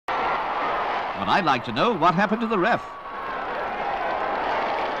But I'd like to know what happened to the ref.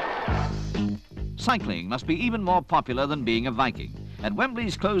 Cycling must be even more popular than being a Viking. At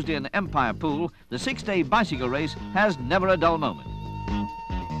Wembley's closed-in Empire Pool, the 6-day bicycle race has never a dull moment.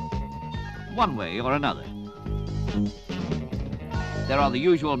 One way or another. There are the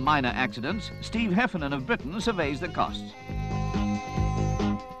usual minor accidents. Steve Heffernan of Britain surveys the costs.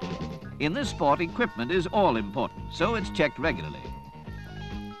 In this sport, equipment is all important, so it's checked regularly.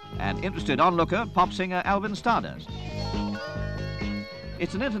 An interested onlooker, pop singer Alvin Stardust.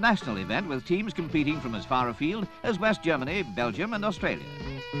 It's an international event with teams competing from as far afield as West Germany, Belgium and Australia.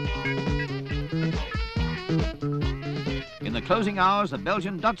 In the closing hours, the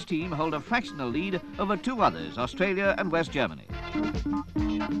Belgian-Dutch team hold a fractional lead over two others, Australia and West Germany.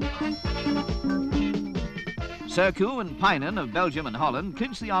 Sercu and Pijnen of Belgium and Holland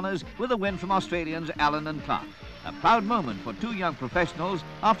clinch the honours with a win from Australians Alan and Clarke. A proud moment for two young professionals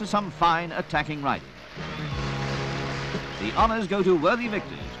after some fine attacking riding. The honours go to worthy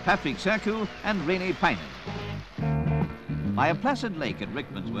victors, Patrick Sercu and René Pijnen. By a placid lake at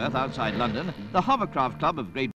Rickmansworth outside London, the Hovercraft Club of Great